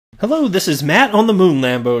Hello, this is Matt on the Moon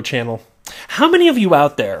Lambo channel. How many of you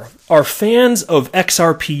out there are fans of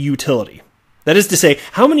XRP utility? That is to say,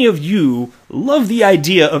 how many of you love the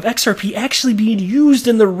idea of XRP actually being used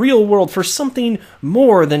in the real world for something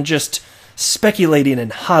more than just speculating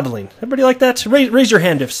and hodling? Everybody like that? Raise your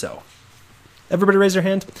hand if so. Everybody raise their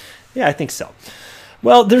hand? Yeah, I think so.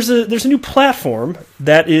 Well, there's a new platform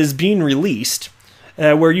that is being released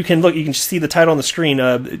where you can see the title on the screen.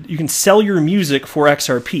 You can sell your music for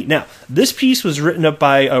XRP. Now, this piece was written up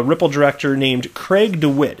by a Ripple director named Craig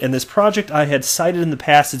DeWitt, and this project I had cited in the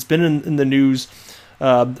past. It's been in the news,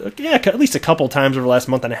 at least a couple times over the last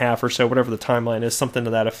month and a half or so, whatever the timeline is, something to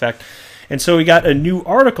that effect. And so we got a new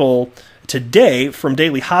article today from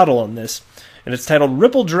Daily Hodl on this, and it's titled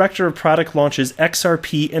 "Ripple Director of Product Launches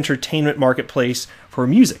XRP Entertainment Marketplace for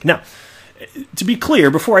Music." Now, to be clear,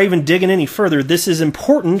 before I even dig in any further, this is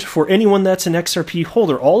important for anyone that's an XRP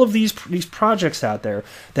holder. All of these projects out there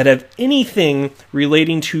that have anything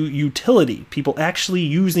relating to utility, people actually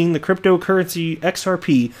using the cryptocurrency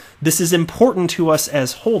XRP, this is important to us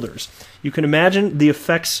as holders. You can imagine the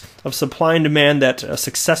effects of supply and demand that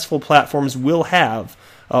successful platforms will have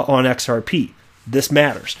on XRP. This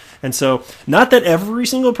matters. And so, not that every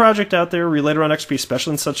single project out there related around XRP,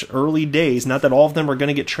 especially in such early days, not that all of them are going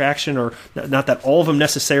to get traction, or not that all of them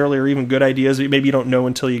necessarily are even good ideas. Maybe you don't know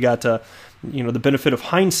until you got the benefit of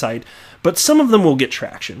hindsight, but some of them will get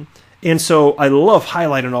traction. And so I love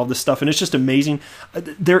highlighting all this stuff, and it's just amazing.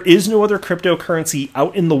 There is no other cryptocurrency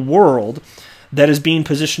out in the world that is being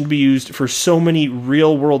positioned to be used for so many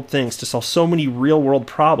real-world things, to solve so many real-world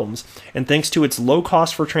problems. And thanks to its low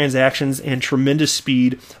cost for transactions and tremendous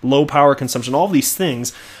speed, low power consumption, all these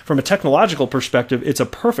things, from a technological perspective, it's a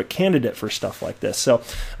perfect candidate for stuff like this. So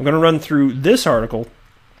I'm going to run through this article.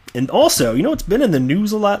 And also, what's been in the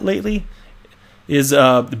news a lot lately is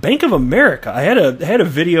the Bank of America. I had a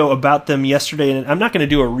video about them yesterday, and I'm not going to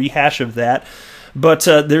do a rehash of that. But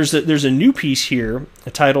there's a new piece here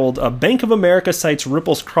titled "Bank of America Cites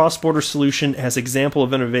Ripple's Cross-Border Solution as Example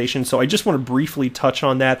of Innovation." So I just want to briefly touch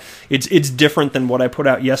on that. It's different than what I put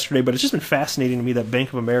out yesterday, but it's just been fascinating to me that Bank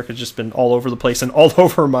of America has just been all over the place and all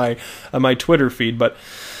over my Twitter feed. But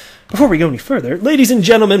before we go any further, ladies and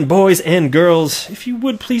gentlemen, boys and girls, if you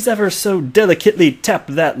would please ever so delicately tap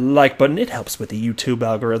that like button. It helps with the YouTube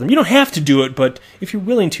algorithm. You don't have to do it, but if you're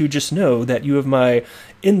willing to, just know that you have my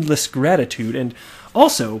endless gratitude. And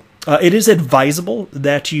also, it is advisable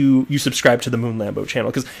that you subscribe to the Moon Lambo channel,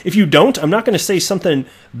 because if you don't, I'm not going to say something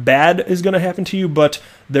bad is going to happen to you, but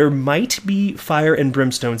there might be fire and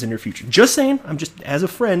brimstones in your future. Just saying. I'm just, as a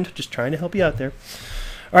friend, just trying to help you out there.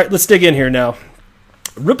 All right, let's dig in here now.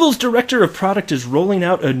 Ripple's director of product is rolling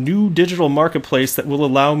out a new digital marketplace that will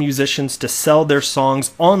allow musicians to sell their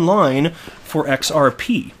songs online for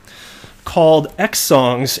XRP, called X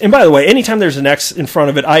Songs. And by the way, anytime there's an X in front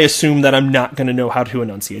of it, I assume that I'm not going to know how to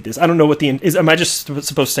enunciate this. I don't know what the is. Am I just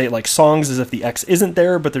supposed to say it like songs as if the X isn't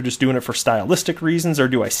there, but they're just doing it for stylistic reasons? Or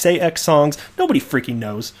do I say X Songs? Nobody freaking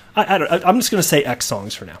knows. I'm just going to say X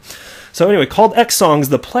Songs for now. So anyway, called X Songs,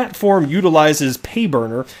 the platform utilizes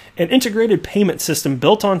Payburner, an integrated payment system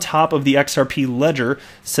built on top of the XRP ledger,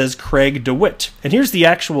 says Craig DeWitt. And here's the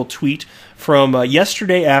actual tweet from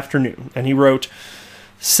yesterday afternoon. And he wrote,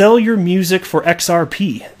 "Sell your music for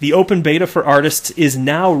XRP. The open beta for artists is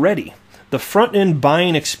now ready. The front-end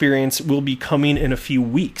buying experience will be coming in a few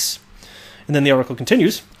weeks." And then the article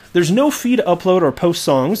continues. "There's no fee to upload or post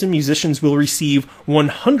songs, and musicians will receive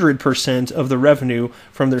 100% of the revenue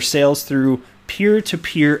from their sales through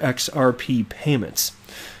peer-to-peer XRP payments."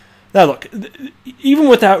 Now look, even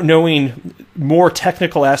without knowing more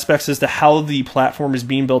technical aspects as to how the platform is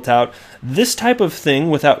being built out, this type of thing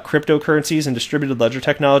without cryptocurrencies and distributed ledger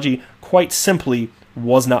technology, quite simply,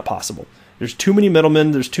 was not possible. There's too many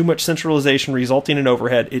middlemen, there's too much centralization resulting in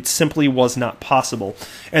overhead. It simply was not possible.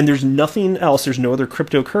 And there's nothing else, there's no other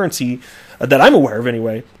cryptocurrency that I'm aware of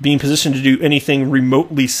anyway, being positioned to do anything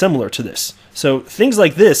remotely similar to this. So things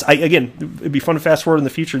like this, again, it'd be fun to fast forward in the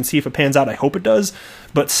future and see if it pans out. I hope it does.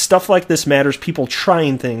 But stuff like this matters. People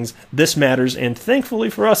trying things, this matters. And thankfully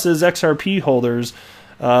for us as XRP holders,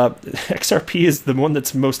 XRP is the one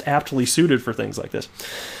that's most aptly suited for things like this.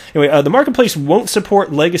 Anyway, the marketplace won't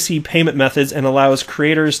support legacy payment methods and allows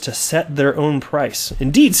creators to set their own price.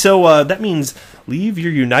 Indeed, so that means leave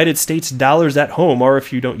your United States dollars at home, or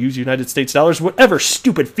if you don't use United States dollars, whatever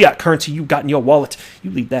stupid fiat currency you got in your wallet,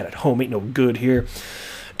 you leave that at home. Ain't no good here.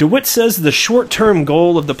 DeWitt says the short-term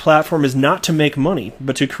goal of the platform is not to make money,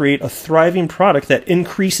 but to create a thriving product that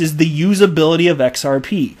increases the usability of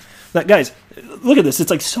XRP. Now, guys, look at this.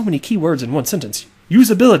 It's like so many keywords in one sentence.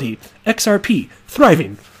 Usability, XRP,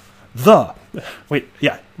 thriving,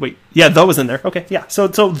 Wait, yeah, the was in there. Okay, yeah. So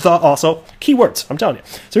the also keywords. I'm telling you.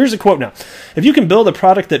 So here's a quote now. If you can build a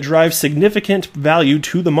product that drives significant value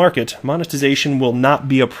to the market, monetization will not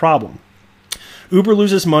be a problem. Uber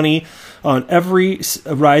loses money on every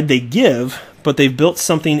ride they give, but they've built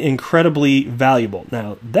something incredibly valuable.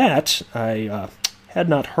 Now that I had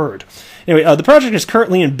not heard. Anyway, the project is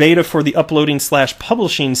currently in beta for the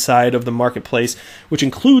uploading/publishing side of the marketplace, which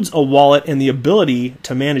includes a wallet and the ability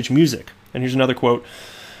to manage music. And here's another quote.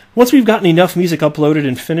 Once we've gotten enough music uploaded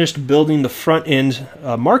and finished building the front-end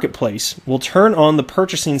marketplace, we'll turn on the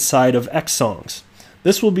purchasing side of X songs.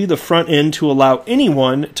 This will be the front end to allow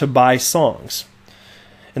anyone to buy songs.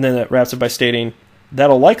 And then that wraps up by stating,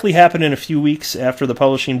 that'll likely happen in a few weeks after the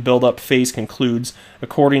publishing build-up phase concludes,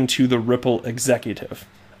 according to the Ripple executive.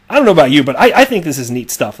 I don't know about you, but I think this is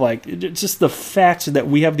neat stuff. Like, it's just the fact that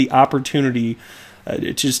we have the opportunity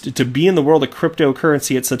just to be in the world of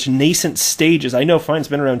cryptocurrency at such nascent stages. I know fine, it's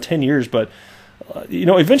been around 10 years, but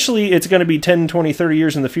eventually it's going to be 10, 20, 30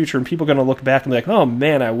 years in the future, and people are going to look back and be like, oh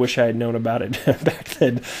man, I wish I had known about it back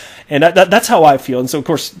then. And that's how I feel. And so, of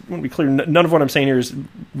course, I want to be clear, none of what I'm saying here is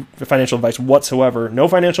financial advice whatsoever. No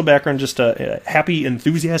financial background, just a happy,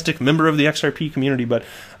 enthusiastic member of the XRP community. But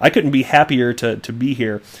I couldn't be happier to be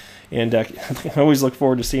here. And I always look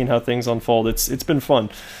forward to seeing how things unfold. It's been fun,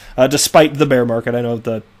 despite the bear market. I know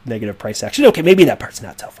the negative price action. Okay, maybe that part's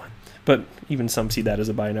not so fun, but even some see that as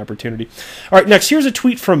a buying opportunity. All right, next, here's a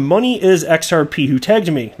tweet from Money is XRP, who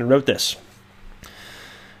tagged me and wrote this.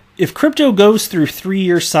 If crypto goes through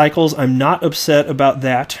 3-year cycles, I'm not upset about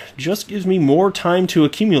that. Just gives me more time to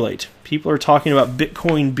accumulate. People are talking about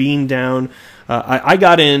Bitcoin being down. I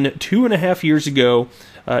got in 2.5 years ago.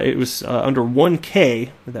 It was under 1K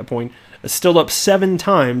at that point. Still up 7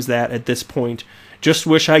 times that at this point. Just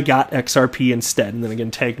wish I got XRP instead. And then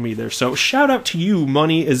again, tagged me there. So shout out to you,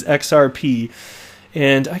 Money is XRP.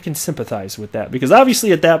 And I can sympathize with that. Because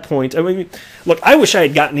obviously at that point, I mean, look, I wish I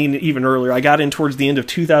had gotten in even earlier. I got in towards the end of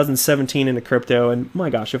 2017 into crypto. And my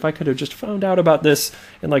gosh, if I could have just found out about this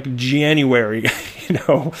in like January,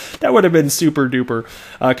 that would have been super duper.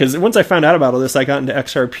 Because once I found out about all this, I got into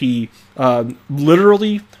XRP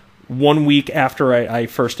literally 1 week after I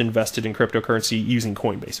first invested in cryptocurrency using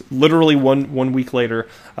Coinbase. Literally one week later,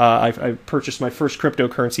 I purchased my first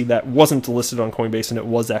cryptocurrency that wasn't listed on Coinbase, and it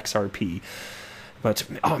was XRP. But,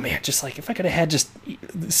 oh man, just like if I could have had just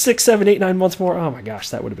 6, 7, 8, 9 months more, oh my gosh,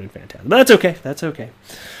 that would have been fantastic. But that's okay. That's okay.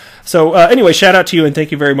 So anyway, shout out to you, and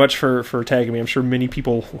thank you very much for tagging me. I'm sure many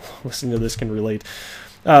people listening to this can relate.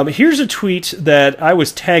 Here's a tweet that I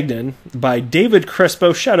was tagged in by David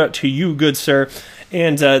Crespo. Shout out to you, good sir.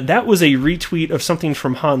 And that was a retweet of something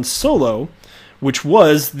from Han Solo, which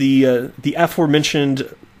was the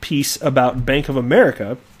aforementioned piece about Bank of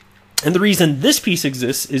America. And the reason this piece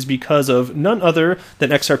exists is because of none other than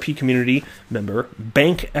XRP community member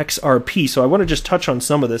Bank XRP. So I want to just touch on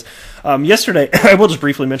some of this. Yesterday, I will just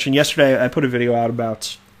briefly mention, yesterday I put a video out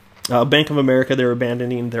about Bank of America. They're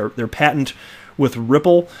abandoning their patent with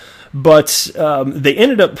Ripple. But they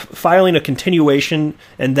ended up filing a continuation,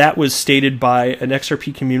 and that was stated by an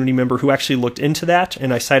XRP community member who actually looked into that,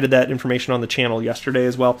 and I cited that information on the channel yesterday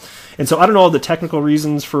as well. And so I don't know all the technical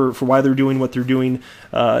reasons for why they're doing what they're doing,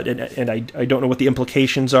 and I don't know what the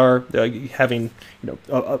implications are, having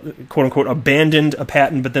quote unquote abandoned a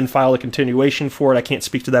patent but then file a continuation for it. I can't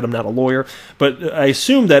speak to that. I'm not a lawyer, but I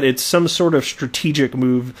assume that it's some sort of strategic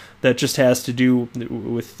move that just has to do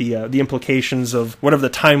with the implications of whatever the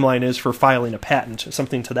timeline is for filing a patent,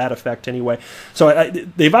 something to that effect anyway. So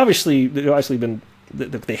they've obviously been,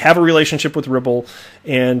 they have a relationship with Ripple,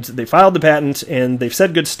 and they filed the patent, and they've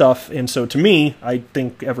said good stuff, and so to me, I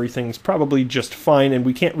think everything's probably just fine, and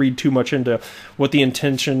we can't read too much into what the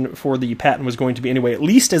intention for the patent was going to be anyway, at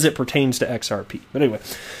least as it pertains to XRP. But anyway,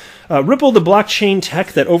 Ripple, the blockchain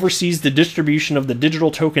tech that oversees the distribution of the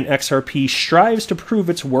digital token XRP, strives to prove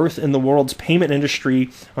its worth in the world's payment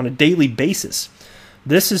industry on a daily basis.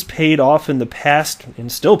 This has paid off in the past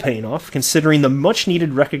and still paying off, considering the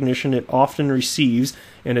much-needed recognition it often receives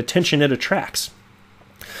and attention it attracts.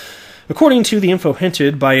 According to the info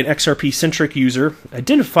hinted by an XRP-centric user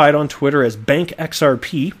identified on Twitter as Bank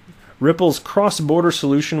XRP, Ripple's cross-border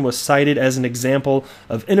solution was cited as an example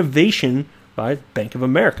of innovation by Bank of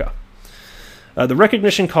America. The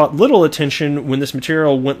recognition caught little attention when this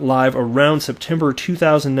material went live around September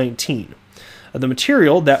 2019. The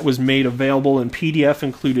material that was made available in PDF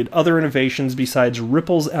included other innovations besides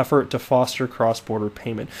Ripple's effort to foster cross-border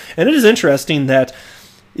payment. And it is interesting that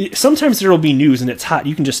sometimes there will be news and it's hot.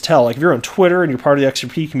 You can just tell. Like if you're on Twitter and you're part of the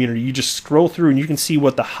XRP community, you just scroll through and you can see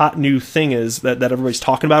what the hot new thing is that everybody's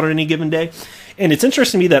talking about on any given day. And it's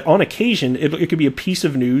interesting to me that on occasion it could be a piece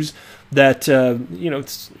of news that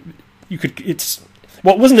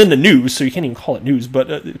well, it wasn't in the news, so you can't even call it news, but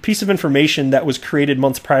a piece of information that was created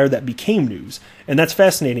months prior that became news, and that's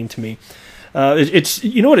fascinating to me. It's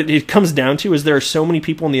what it comes down to is there are so many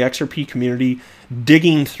people in the XRP community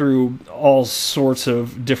digging through all sorts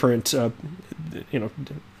of different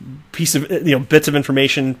bits of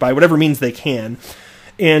information by whatever means they can.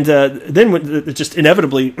 And then just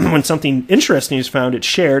inevitably, when something interesting is found, it's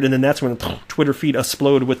shared, and then that's when Twitter feed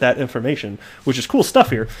explode with that information, which is cool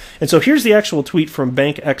stuff here. And so here's the actual tweet from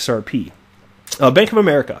Bank XRP. Bank of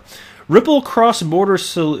America. Ripple cross-border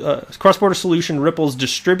solution, Ripple's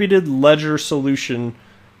distributed ledger solution.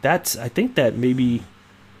 I think that maybe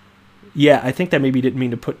didn't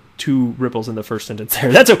mean to put two Ripples in the first sentence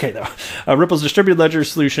there. That's okay, though. Ripple's distributed ledger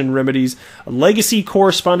solution remedies legacy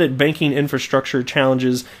correspondent banking infrastructure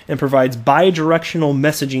challenges and provides bidirectional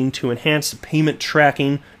messaging to enhance payment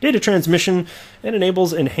tracking, data transmission, and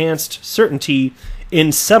enables enhanced certainty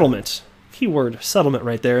in settlement. Keyword settlement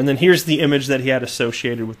right there. And then here's the image that he had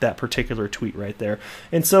associated with that particular tweet right there.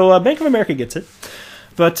 And so Bank of America gets it.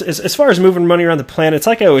 But as far as moving money around the planet, it's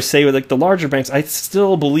like I always say with like the larger banks, I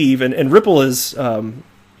still believe, and Ripple is,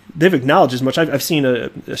 they've acknowledged as much. I've seen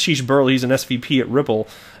Ashish Burley, he's an SVP at Ripple,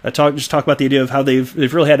 talk about the idea of how they've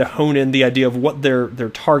really had to hone in the idea of what their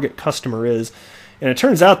target customer is. And it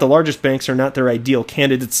turns out the largest banks are not their ideal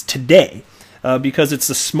candidates today. Because it's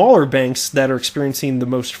the smaller banks that are experiencing the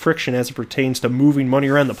most friction as it pertains to moving money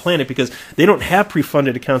around the planet because they don't have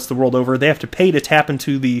pre-funded accounts the world over. They have to pay to tap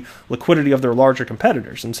into the liquidity of their larger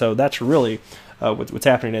competitors. And so that's really what's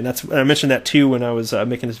happening. And I mentioned that too when I was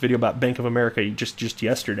making this video about Bank of America just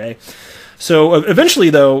yesterday. So eventually,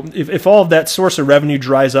 though, if all of that source of revenue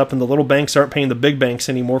dries up and the little banks aren't paying the big banks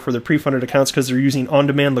anymore for their pre-funded accounts because they're using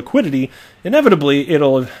on-demand liquidity, inevitably it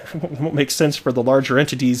won't make sense for the larger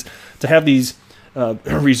entities to have these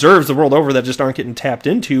reserves the world over that just aren't getting tapped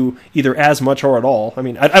into either as much or at all. I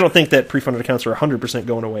mean, I don't think that pre-funded accounts are 100%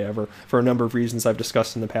 going away ever for a number of reasons I've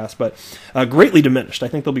discussed in the past, but greatly diminished. I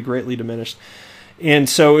think they'll be greatly diminished. And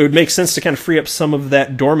so it would make sense to kind of free up some of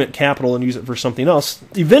that dormant capital and use it for something else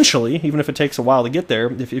eventually, even if it takes a while to get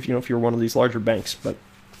there, if you're one of these larger banks. But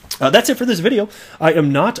that's it for this video. I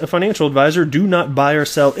am not a financial advisor. Do not buy or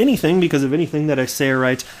sell anything because of anything that I say or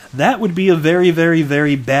write. That would be a very, very,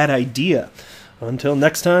 very bad idea. Until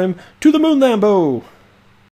next time, to the moon, Lambo!